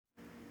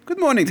Good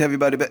morning to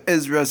everybody.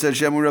 Ezra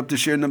Hashem, we're up to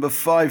share number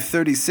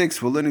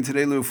 536. We're learning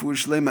today L'Refuah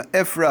Shlema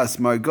Ephras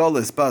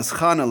Margolis Bas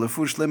Chana,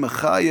 L'Refuah Shlema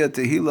Chaya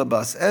Tehila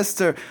Bas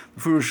Esther,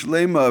 L'Refuah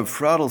Shlema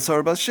Fradel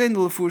Sarah Bas Shen,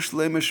 L'Refuah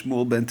Shlema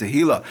Shmuel Ben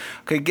Tehila.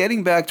 Okay,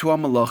 getting back to our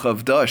Malacha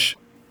of Dash.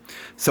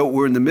 So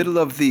we're in the middle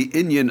of the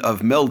inyan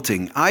of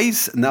melting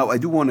ice. Now I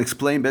do want to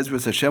explain,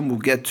 Bezras Hashem, we'll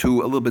get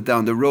to a little bit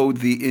down the road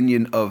the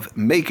inyan of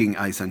making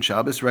ice on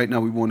Shabbos. Right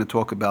now we want to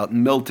talk about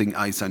melting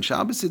ice on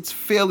Shabbos. It's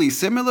fairly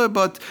similar,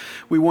 but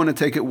we want to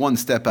take it one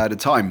step at a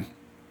time.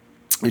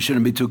 It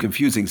shouldn't be too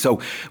confusing. So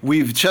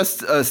we've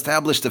just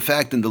established the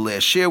fact in the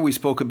last share. We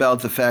spoke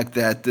about the fact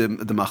that the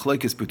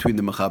machlokes between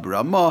the Mechaber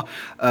Ramah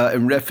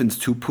in reference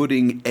to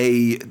putting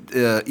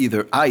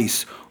either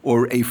ice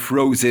or a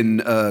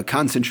frozen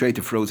concentrate,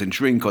 a frozen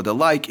drink or the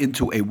like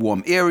into a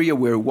warm area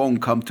where it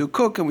won't come to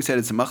cook. And we said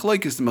it's a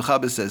machlokes. The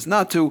Mechaber says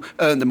not to.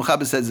 The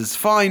Mechaber says it's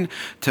fine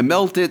to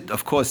melt it,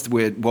 of course,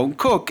 where it won't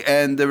cook.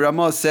 And the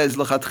Ramah says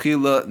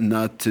l'chatchila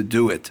not to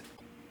do it.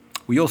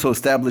 We also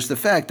established the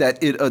fact that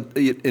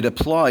it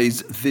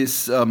applies,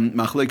 this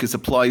machlokes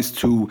applies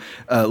to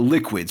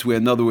liquids, where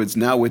in other words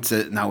now it's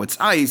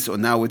ice, or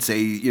now it's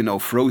a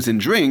frozen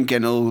drink,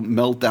 and it'll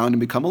melt down and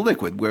become a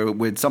liquid. Where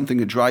with something,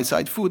 a dry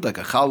side food like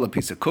a challah, a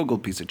piece of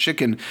kugel, piece of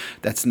chicken,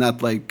 that's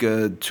not like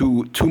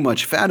too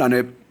much fat on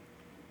it.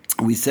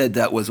 We said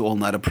that was all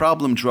not a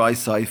problem. Dry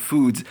side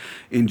foods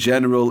in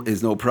general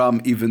is no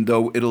problem, even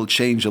though it'll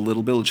change a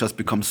little bit, it'll just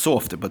become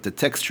softer, but the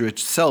texture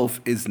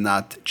itself is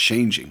not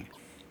changing.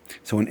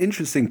 So an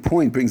interesting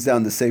point brings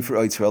down the Sefer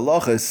Oitzer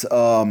Halachas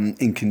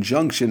in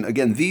conjunction.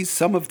 Again,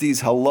 some of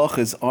these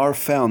halachas are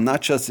found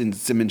not just in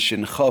Siman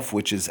Shin Chaf,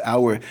 which is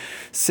our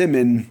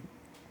Siman,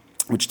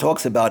 which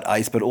talks about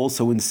ice, but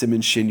also in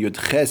Siman Shin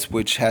Yud Ches,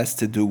 which has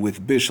to do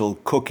with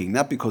bishul cooking.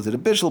 Not because of the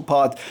bishul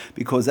pot,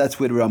 because that's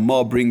where the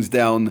Ramah brings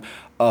down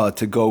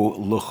to go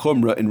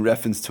l'chumra in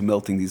reference to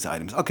melting these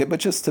items. Okay, but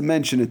just to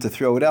mention it, to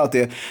throw it out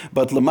there,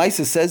 but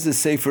Lemaisa says the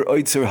Sefer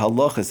Oitzer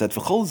Halachas that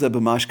v'chol zeh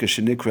b'mashka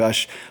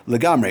shenikrash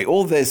legamrei.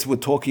 All this we're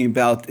talking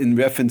about in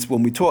reference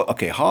when we talk,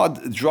 okay,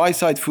 hard, dry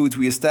side foods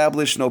we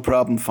establish, no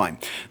problem, fine.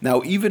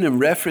 Now, even in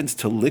reference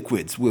to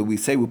liquids, where we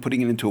say we're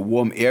putting it into a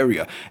warm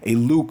area, a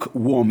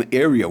lukewarm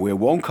area where it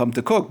won't come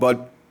to cook,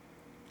 but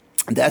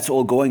that's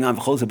all going on.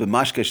 I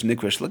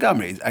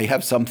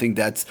have something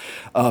that's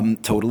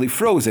totally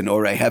frozen,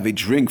 or I have a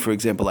drink, for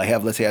example.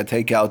 Let's say I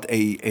take out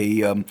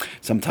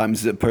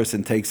sometimes a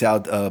person takes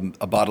out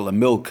a bottle of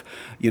milk,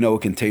 a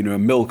container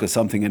of milk or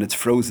something, and it's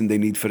frozen, they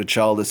need for the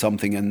child or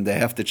something, and they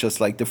have to just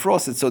like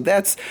defrost it. So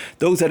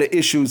those are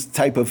the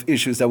type of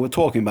issues that we're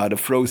talking about, a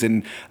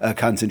frozen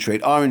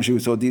concentrate orange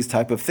juice or these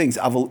type of things.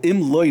 Aval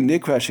im loy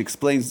nikrash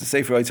explains the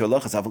Sefer Oitzer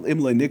Halachas, aval im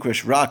loy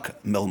nikrash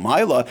rak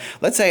milmaila.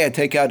 Let's say I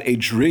take out a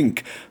drink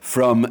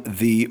from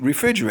the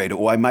refrigerator,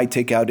 or I might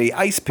take out a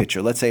ice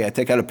pitcher. Let's say I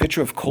take out a pitcher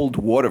of cold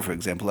water, for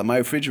example, and my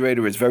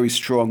refrigerator is very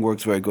strong,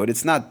 works very good.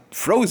 It's not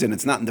frozen,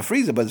 it's not in the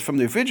freezer, but it's from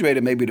the refrigerator,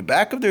 maybe the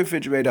back of the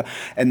refrigerator,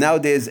 and now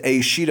there's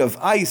a sheet of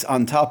ice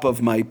on top of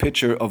my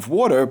pitcher of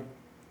water.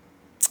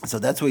 So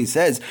that's what he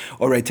says,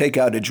 or I take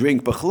out a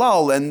drink,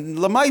 b'chlal, and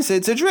lamaisa,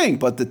 it's a drink,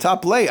 but the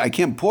top layer, I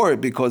can't pour it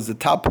because the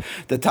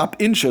top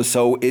inch or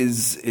so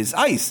is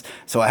ice.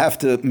 So I have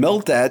to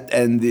melt that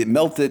and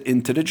melt it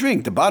into the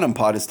drink. The bottom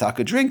part is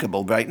taka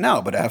drinkable right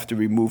now, but I have to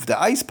remove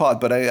the ice part,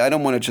 but I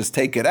don't want to just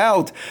take it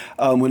out.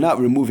 We're not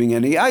removing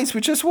any ice.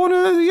 We just want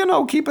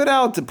to, keep it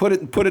out, to put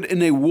it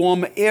in a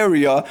warm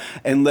area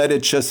and let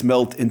it just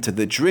melt into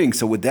the drink.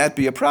 So would that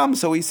be a problem?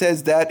 So he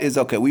says that is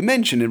okay. We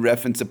mentioned in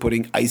reference to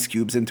putting ice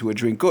cubes into a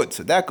drink. Good.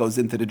 So that goes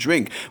into the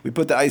drink. We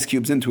put the ice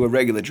cubes into a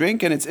regular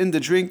drink, and it's in the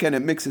drink, and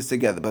it mixes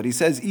together. But he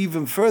says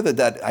even further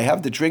that I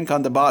have the drink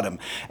on the bottom,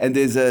 and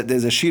there's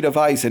a sheet of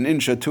ice, an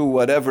inch or two,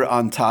 whatever,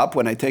 on top.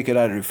 When I take it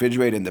out of the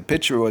refrigerator in the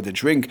pitcher or the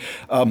drink,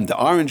 the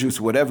orange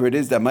juice, whatever it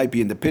is that might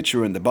be in the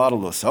pitcher or in the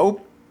bottle or so.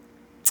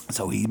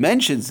 So he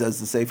mentions, as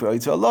the Sefer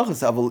Oitzer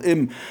Halachas, aval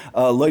im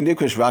loy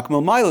nikrish rak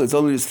milmaila. It's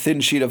only this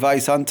thin sheet of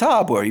ice on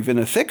top, or even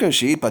a thicker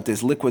sheet, but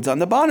there's liquids on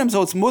the bottom.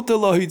 So it's mutar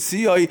lo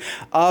hitziyai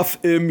af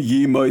im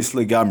yimois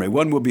legamrei.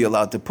 One will be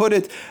allowed to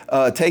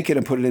take it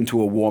and put it into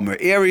a warmer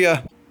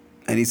area.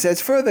 And he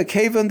says further,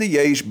 Kevan the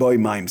yesh boy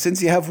maim.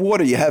 Since you have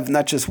water, you have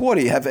not just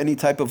water, you have any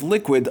type of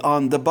liquid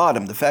on the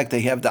bottom. The fact they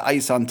have the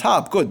ice on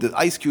top, good. The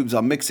ice cubes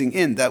are mixing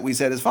in, that we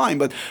said is fine.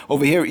 But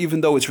over here,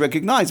 even though it's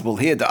recognizable,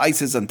 here the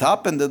ice is on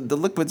top and the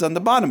liquid's on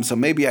the bottom. So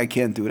maybe I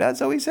can't do that.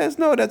 So he says,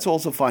 no, that's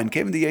also fine.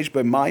 Kevan the yesh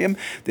boy mayim.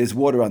 There's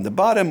water on the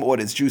bottom, or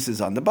there's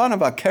juices on the bottom.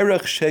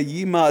 Akerech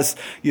sheyimas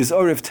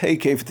yizorif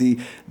takef.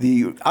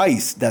 The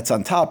ice that's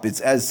on top,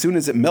 it's as soon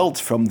as it melts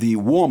from the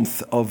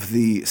warmth of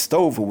the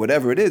stove or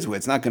whatever it is, where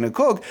it's not going to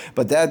cook,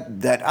 but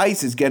that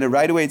ice is going to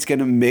right away, it's going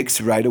to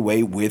mix right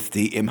away with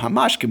the im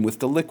hamashkim, with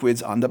the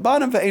liquids on the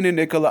bottom, and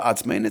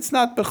it's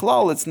not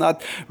bechlal, it's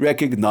not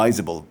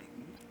recognizable.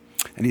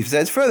 And he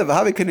says further,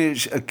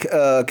 it's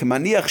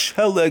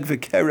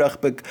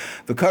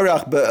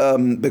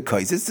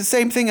the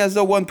same thing as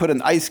though one put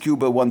an ice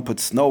cube or one put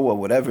snow or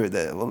whatever.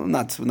 We're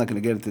not going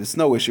to get into the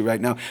snow issue right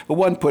now, but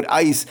one put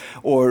ice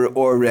or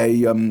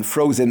a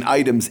frozen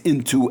items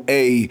into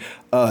a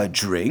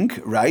drink,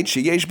 right?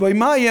 Sheyesh boy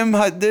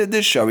mayim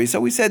the shari. So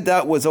we said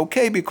that was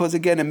okay because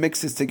again it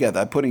mixes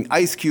together. I'm putting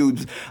ice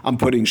cubes, I'm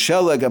putting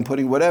shelag, I'm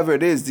putting whatever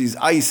it is, these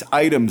ice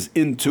items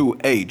into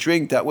a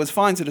drink. That was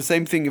fine. So the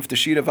same thing if the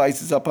sheet of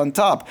ice is up on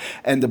top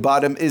and the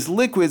bottom is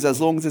liquids,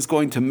 as long as it's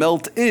going to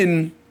melt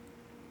in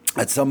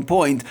at some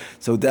point,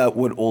 so that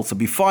would also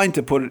be fine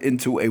to put it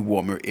into a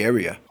warmer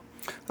area.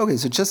 Okay,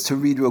 so just to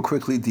read real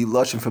quickly the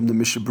lashon from the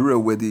Mishnah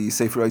Berurah, where the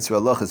Sefer Yitzhak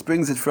Halachas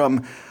brings it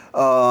from.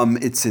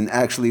 It's in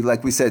actually,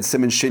 like we said,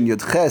 Siman Shin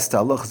Yud Ches, the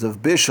halachas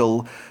of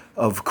bishul,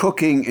 of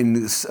cooking in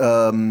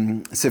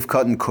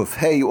Sifkat and Kuf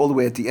Hey, all the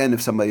way at the end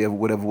if somebody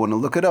would ever want to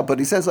look it up. But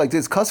he says like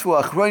this, Kasvu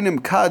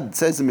Achroinim Kad,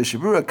 says in Mishnah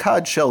Berurah,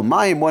 Kad Shel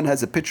Mayim, one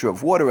has a pitcher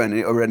of water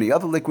or any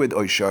other liquid,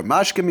 or Shar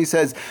Mashkim, he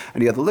says,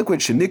 any other liquid,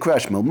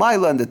 Shenikrash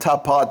Milmaila, and the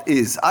top part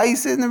is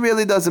ice, and it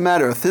really doesn't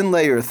matter, a thin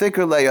layer, a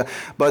thicker layer,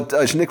 but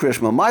Shenikrash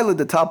Milmaila,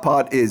 the top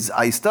part is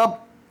iced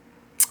up.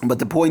 But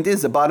the point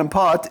is, the bottom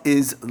part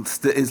is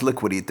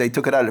liquidy. They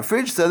took it out of the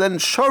fridge, so then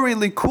shari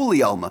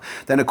likuli alma.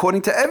 Then,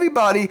 according to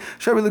everybody,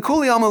 shari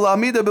likuli alma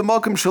la'amida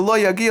b'malkum shelo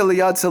yagia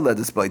liyad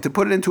saledisbay, to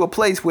put it into a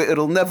place where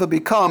it'll never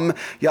become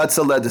yad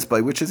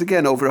saledisbay, which is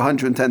again over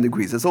 110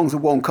 degrees. As long as it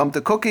won't come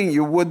to cooking,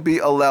 you would be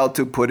allowed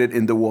to put it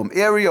in the warm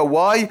area.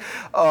 Why?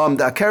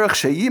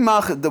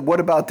 What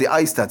about the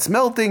ice that's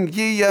melting?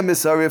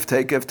 It's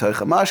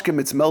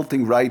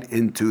melting right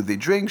into the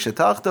drink.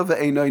 Shetachta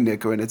ve'einay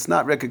nikar, and it's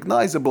not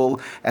recognizable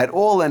at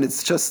all, and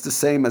it's just the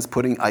same as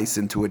putting ice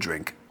into a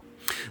drink.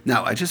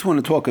 Now, I just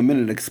want to talk a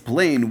minute and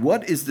explain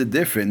what is the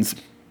difference.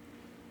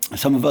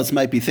 Some of us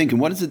might be thinking,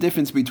 what is the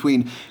difference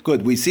between,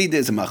 good, we see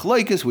there's a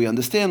machlokes, we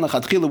understand,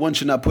 lachatchila, one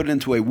should not put it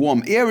into a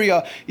warm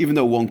area, even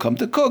though it won't come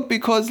to cook,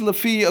 because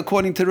lafi,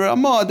 according to the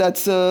Ramah,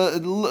 that's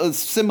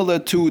similar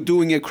to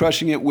doing it,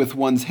 crushing it with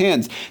one's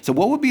hands. So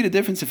what would be the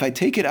difference if I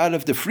take it out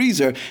of the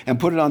freezer and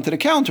put it onto the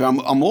counter?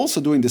 I'm also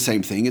doing the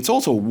same thing. It's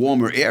also a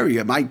warmer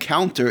area. My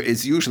counter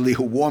is usually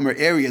a warmer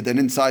area than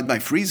inside my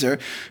freezer,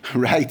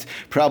 right?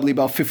 Probably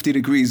about 50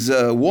 degrees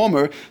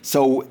warmer.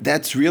 So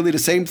that's really the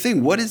same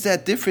thing. What is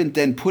that different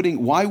than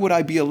why would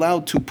I be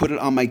allowed to put it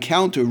on my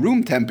counter,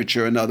 room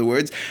temperature, in other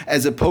words,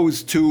 as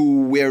opposed to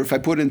where if I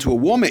put it into a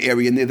warmer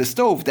area near the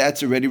stove,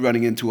 that's already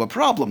running into a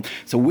problem.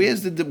 So where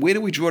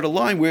do we draw the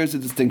line? Where's the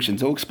distinction?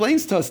 So it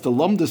explains to us the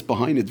lumdus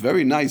behind it.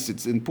 Very nice.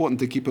 It's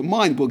important to keep in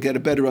mind. We'll get a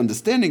better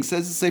understanding.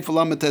 Says the Sefer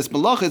Lamates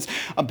Malachas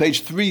on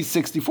page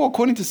 364.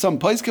 According to some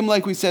poskim,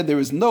 like we said, there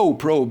is no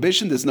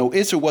prohibition, there's no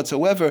issur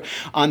whatsoever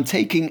on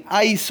taking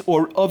ice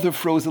or other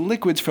frozen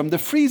liquids from the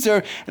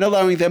freezer and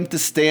allowing them to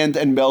stand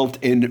and melt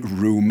in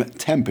room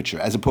temperature,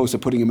 as opposed to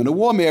putting them in a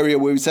warm area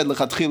where we said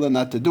lechatchila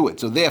not to do it.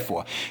 So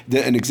therefore,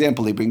 an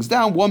example he brings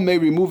down, one may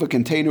remove a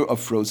container of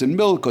frozen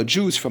milk or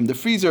juice from the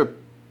freezer,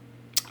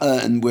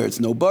 and where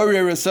it's no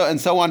barrier and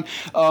so on,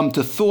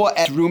 to thaw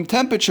at room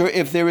temperature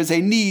if there is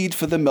a need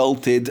for the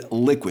melted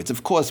liquids.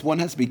 Of course, one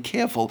has to be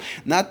careful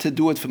not to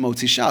do it for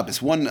Motzi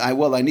Shabbos.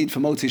 I need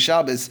for Motzi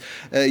Shabbos,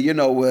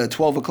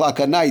 12 o'clock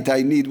at night,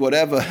 I need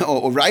whatever,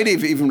 or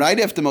even right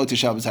after Motzi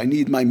Shabbos, I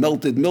need my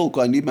melted milk,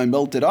 or I need my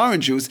melted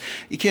orange juice.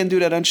 You can't do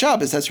that on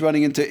Shabbos. That's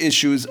running into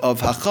issues of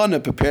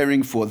hachana,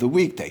 preparing for the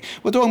weekday.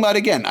 We're talking about,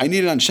 again, I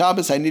need it on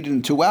Shabbos, I need it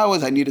in 2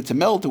 hours, I need it to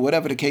melt, or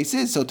whatever the case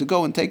is, so to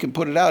go and take and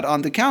put it out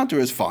on the counter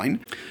is fine.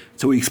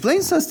 So he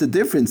explains to us the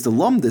difference, the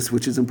lumdus,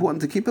 which is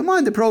important to keep in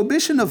mind. The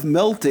prohibition of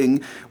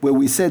melting, where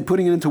we said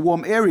putting it into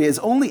warm area, is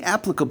only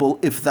applicable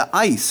if the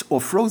ice or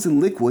frozen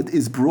liquid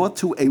is brought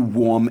to a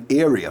warm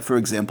area, for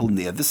example,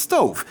 near the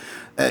stove.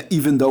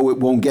 Even though it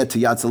won't get to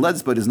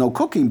Yatzaledz, but there's no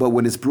cooking, but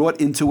when it's brought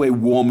into a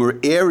warmer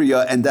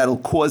area, and that'll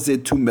cause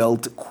it to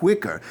melt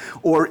quicker,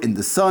 or in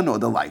the sun or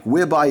the like,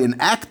 whereby an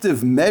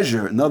active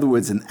measure, in other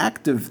words, an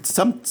active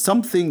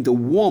something, the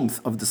warmth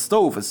of the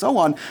stove and so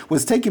on,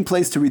 was taking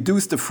place to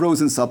reduce the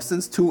frozen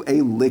substance to a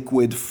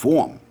liquid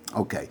form.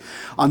 Okay.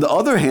 On the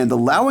other hand,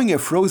 allowing a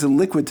frozen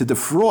liquid to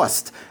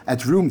defrost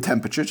at room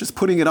temperature, just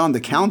putting it on the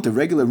counter,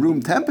 regular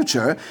room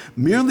temperature,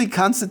 merely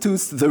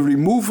constitutes the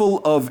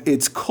removal of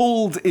its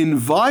cold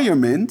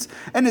environment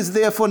and is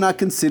therefore not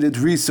considered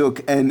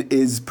risuk and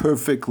is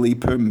perfectly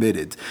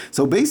permitted.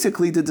 So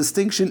basically, the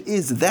distinction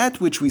is that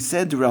which we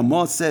said, the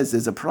Ramah says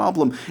there's a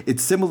problem.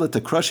 It's similar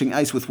to crushing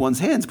ice with one's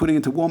hands, putting it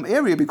into a warm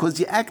area, because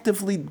you're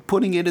actively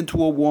putting it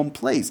into a warm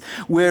place.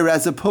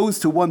 Whereas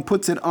opposed to one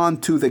puts it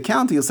onto the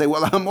counter, you'll say,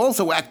 well, I'm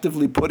also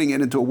actively putting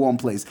it into a warm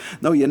place.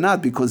 No, you're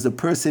not, because the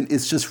person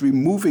is just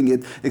removing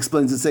it,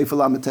 explains the Sefer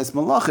Lamites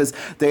Malachas.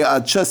 They are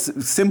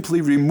just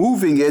simply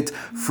removing it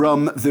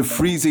from the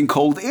freezing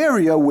cold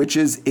area, which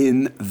is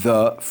in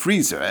the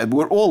freezer. And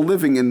we're all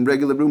living in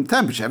regular room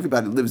temperature.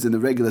 Everybody lives in a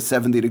regular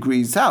 70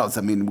 degrees house.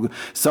 I mean,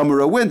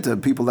 summer or winter,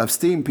 people have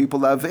steam,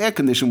 people have air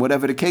conditioning,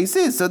 whatever the case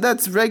is. So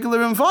that's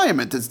regular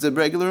environment. It's the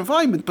regular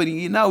environment, but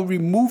you're now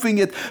removing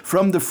it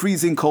from the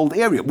freezing cold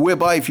area,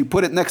 whereby if you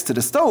put it next to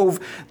the stove,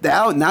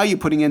 now you're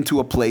putting it into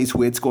a place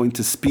where it's going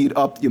to speed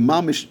up. Your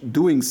mom is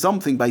doing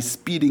something by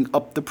speeding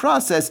up the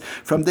process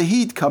from the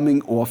heat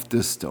coming off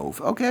the stove.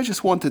 Okay, I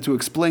just wanted to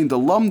explain the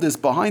lumdis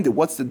behind it.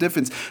 What's the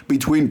difference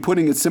between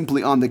putting it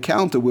simply on the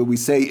counter, where we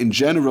say in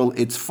general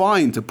it's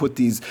fine to put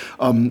these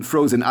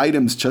frozen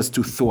items just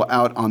to thaw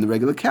out on the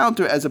regular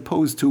counter, as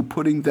opposed to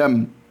putting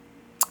them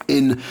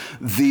in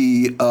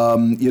the,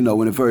 in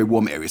a very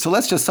warm area. So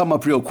let's just sum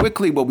up real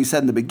quickly what we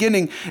said in the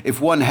beginning.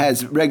 If one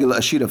has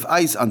a sheet of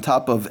ice on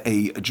top of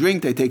a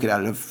drink, they take it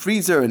out of the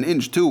freezer, an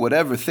inch, two,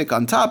 whatever, thick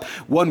on top,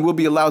 one will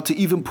be allowed to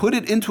even put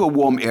it into a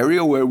warm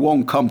area where it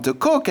won't come to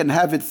cook and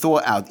have it thaw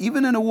out,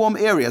 even in a warm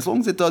area, as long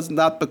as it does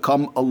not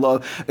become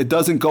it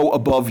doesn't go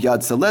above Yad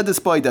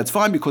Saledispai, that's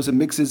fine, because it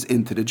mixes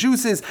into the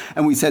juices.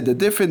 And we said the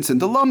difference in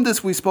the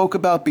lumdis we spoke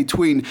about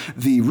between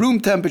the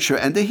room temperature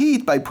and the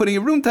heat. By putting it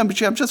room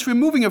temperature, I'm just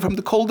removing it from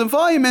the cold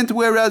environment,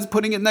 whereas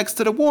putting it next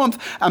to the warmth,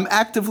 I'm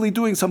actively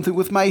doing something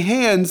with my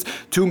hands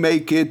to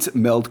make it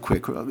melt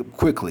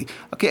quickly.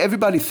 Okay,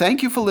 everybody,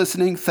 thank you for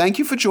listening. Thank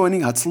you for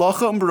joining.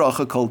 Hatzlacha and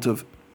Baracha Kol Tov.